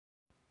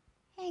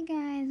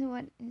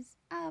what is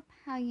up?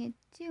 How you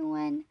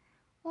doing?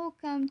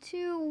 Welcome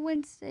to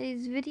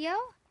Wednesday's video.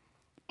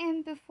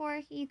 And before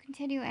you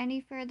continue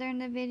any further in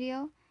the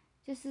video,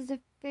 just as a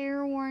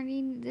fair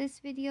warning, this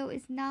video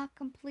is not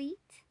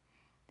complete.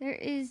 There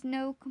is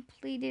no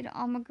completed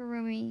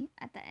Amigurumi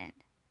at the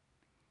end.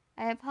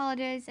 I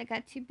apologize, I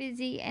got too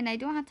busy and I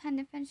don't have time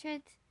to finish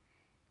it.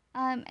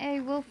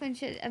 I will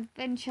finish it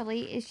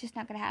eventually, it's just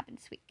not going to happen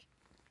this week.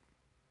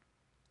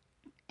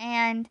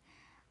 And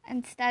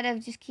instead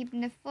of just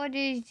keeping the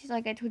footage,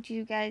 like I told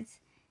you guys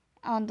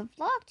on the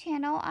vlog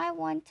channel, I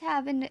want to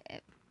have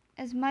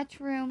as much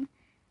room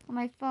on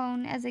my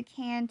phone as I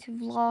can to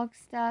vlog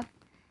stuff.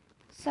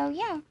 So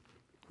yeah,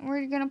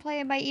 we're going to play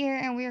it by ear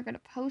and we are going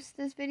to post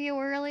this video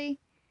early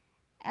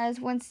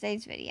as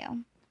Wednesday's video.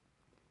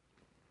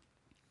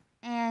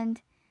 And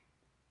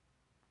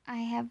I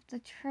have the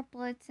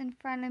triplets in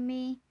front of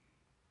me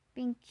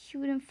being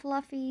cute and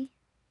fluffy.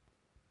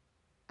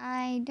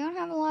 I don't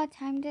have a lot of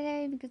time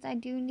today because I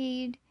do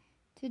need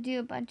to do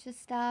a bunch of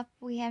stuff.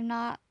 We have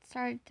not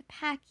started to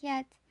pack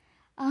yet.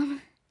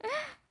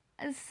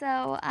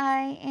 So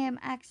I am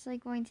actually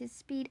going to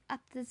speed up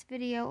this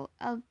video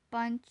a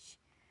bunch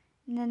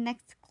in the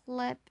next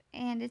clip,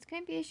 and it's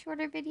going to be a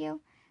shorter video.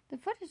 The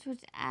footage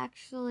was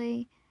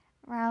actually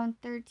around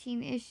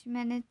 13-ish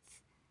minutes.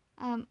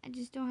 I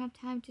just don't have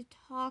time to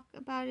talk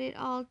about it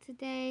all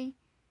today.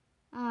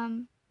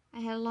 I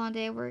had a long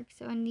day at work,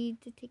 so I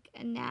need to take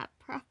a nap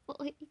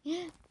probably.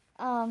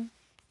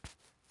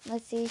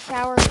 Let's see,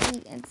 shower,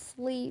 eat, and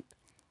sleep,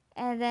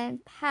 and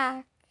then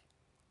pack.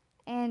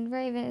 And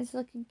Raven is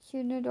looking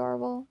cute and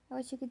adorable. I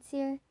wish you could see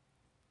her.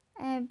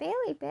 And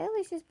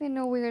Bailey's just being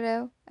a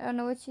weirdo. I don't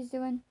know what she's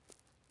doing.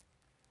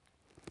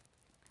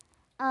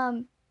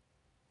 I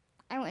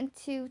went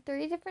to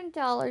 3 different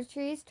Dollar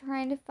Trees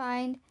trying to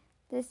find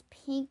this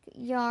pink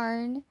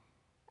yarn.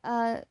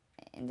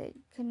 And I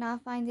could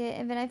not find it.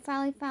 And then I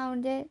finally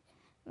found it.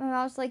 My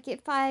mom was like,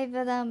 get 5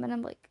 of them. And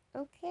I'm like,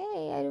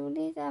 okay, I don't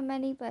need that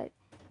many, but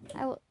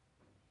I will.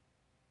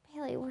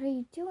 Bailey, what are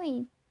you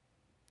doing?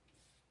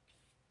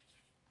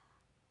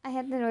 I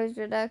have the noise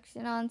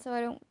reduction on, so I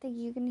don't think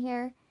you can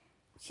hear.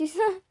 She's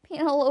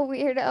being a little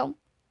weirdo.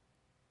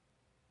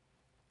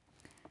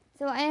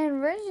 So I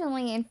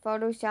originally in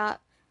Photoshop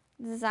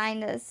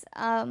designed this.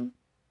 I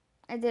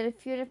did a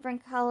few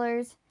different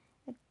colors,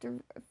 a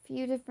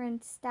few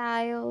different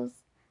styles.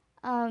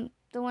 The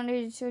one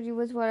I showed you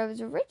was what I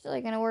was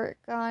originally going to work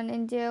on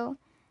and do.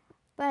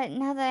 But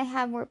now that I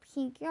have more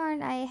pink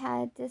yarn, I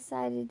had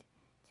decided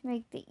to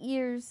make the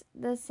ears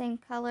the same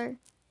color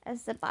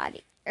as the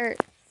body, or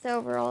the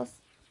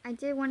overalls. I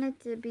did want it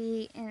to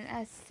be in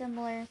a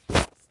similar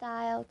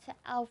style to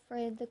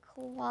Alfred the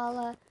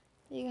koala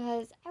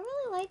because I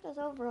really like those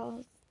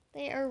overalls.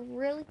 They are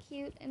really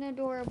cute and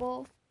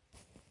adorable,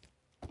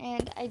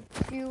 and I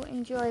do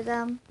enjoy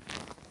them.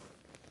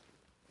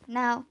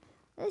 Now,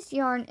 this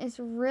yarn is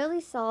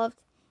really soft.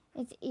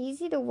 It's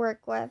easy to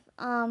work with.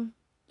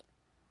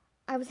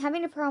 I was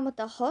having a problem with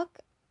the hook.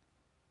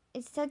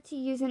 It said to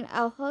use an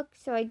L hook,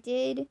 so I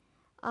did.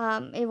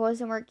 It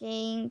wasn't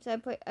working,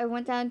 so I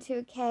went down to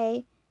a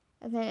K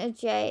and then a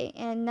J,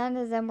 and none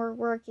of them were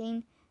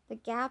working. The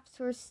gaps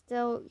were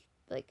still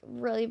like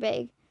really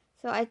big,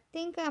 so I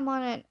think I'm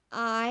on an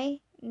I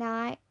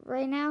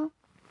right now.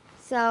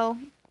 So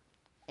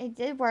it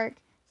did work.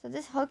 So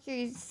this hook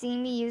you're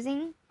seeing me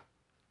using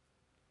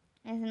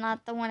is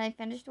not the one I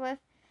finished with.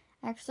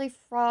 I actually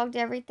frogged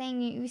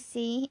everything you're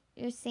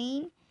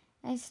seeing.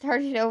 I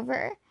started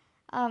over.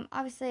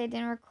 Obviously I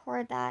didn't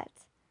record that,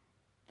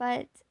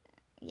 but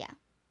yeah.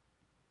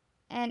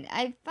 And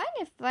I find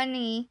it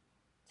funny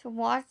to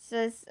watch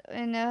this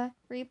in a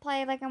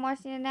replay like I'm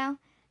watching it now,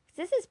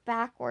 because this is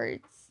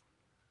backwards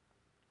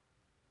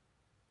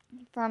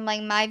from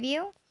like my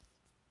view.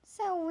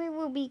 So we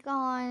will be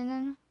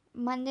gone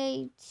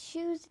Monday,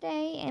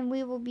 Tuesday, and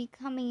we will be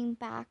coming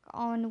back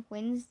on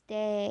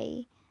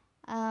Wednesday,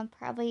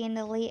 probably in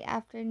the late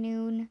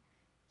afternoon.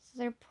 So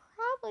there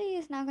probably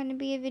is not going to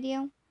be a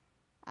video.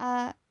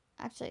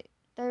 Actually,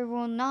 there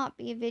will not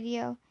be a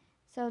video.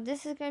 So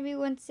this is going to be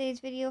Wednesday's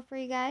video for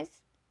you guys.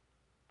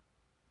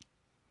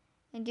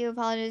 I do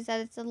apologize that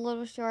it's a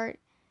little short.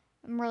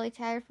 I'm really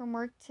tired from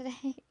work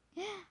today.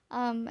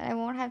 And I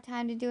won't have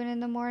time to do it in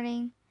the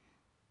morning.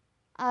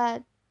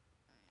 I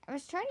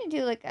was trying to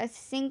do like a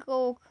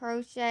single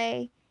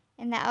crochet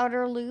in the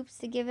outer loops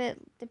to give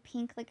it the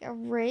pink like a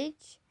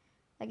ridge,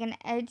 like an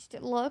edged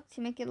look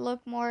to make it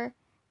look more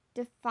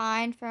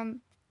defined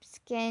from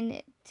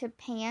skin to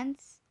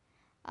pants.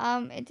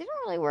 It didn't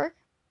really work,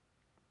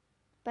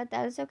 but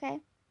that is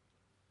okay.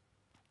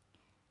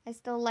 I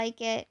still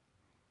like it.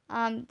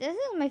 This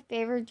is my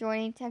favorite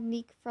joining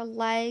technique for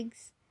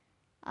legs.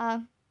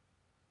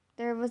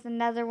 There was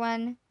another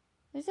one.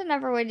 There's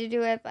another way to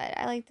do it, but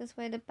I like this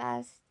way the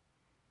best.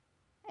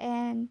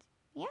 And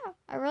yeah,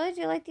 I really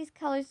do like these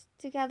colors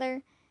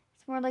together.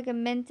 It's more like a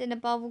mint and a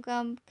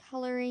bubblegum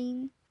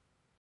coloring.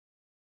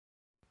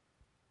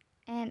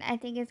 And I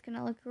think it's going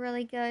to look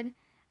really good.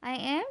 I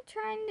am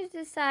trying to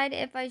decide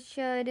if I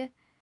should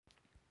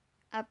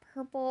a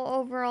purple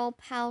overall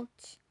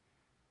pouch.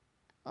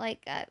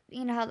 Like,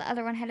 you know how the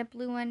other one had a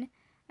blue one.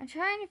 I'm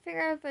trying to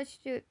figure out if I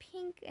should do it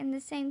pink in the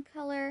same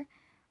color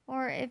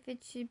or if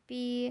it should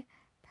be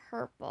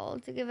purple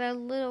to give it a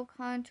little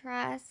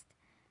contrast.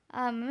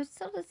 I'm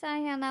still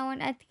deciding on that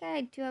one. I think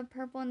I do have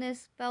purple in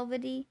this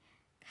velvety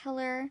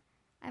color.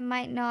 I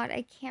might not.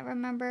 I can't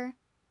remember.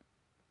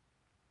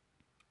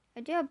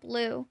 I do have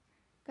blue.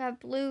 Got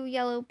blue,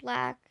 yellow,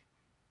 black.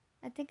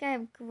 I think I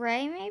have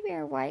gray maybe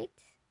or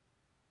white.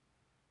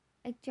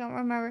 I don't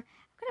remember.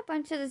 I've got a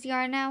bunch of this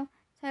yarn now,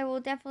 so I will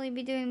definitely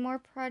be doing more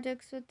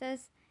projects with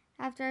this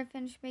after I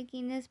finish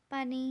making this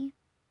bunny.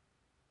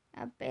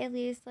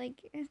 Bailey is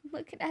like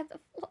looking at the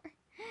floor.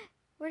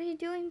 What are you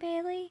doing,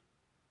 Bailey?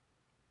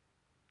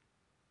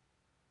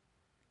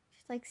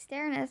 She's like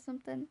staring at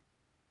something.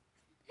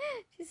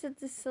 She's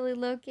such a silly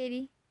little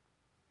kitty.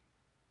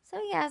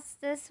 So yes,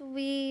 this will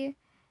be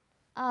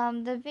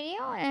the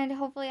video, and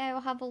hopefully I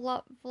will have a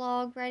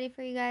vlog ready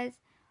for you guys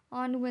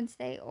on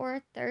Wednesday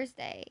or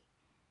Thursday.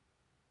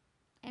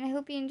 And I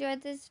hope you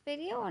enjoyed this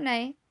video, and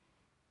I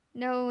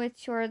know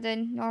it's shorter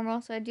than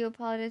normal, so I do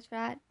apologize for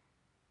that.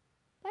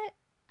 But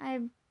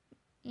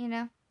you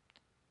know,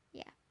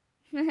 yeah.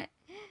 And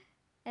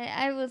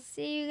I will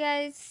see you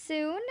guys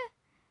soon.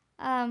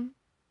 I'm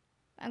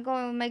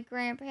going with my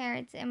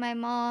grandparents and my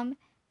mom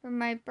for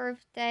my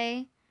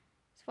birthday.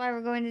 That's why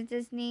we're going to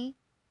Disney.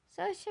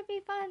 So it should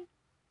be fun.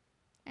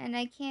 And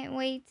I can't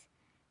wait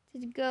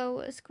to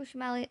go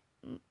squishmallow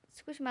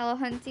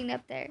hunting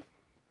up there.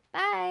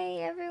 Bye,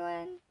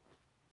 everyone.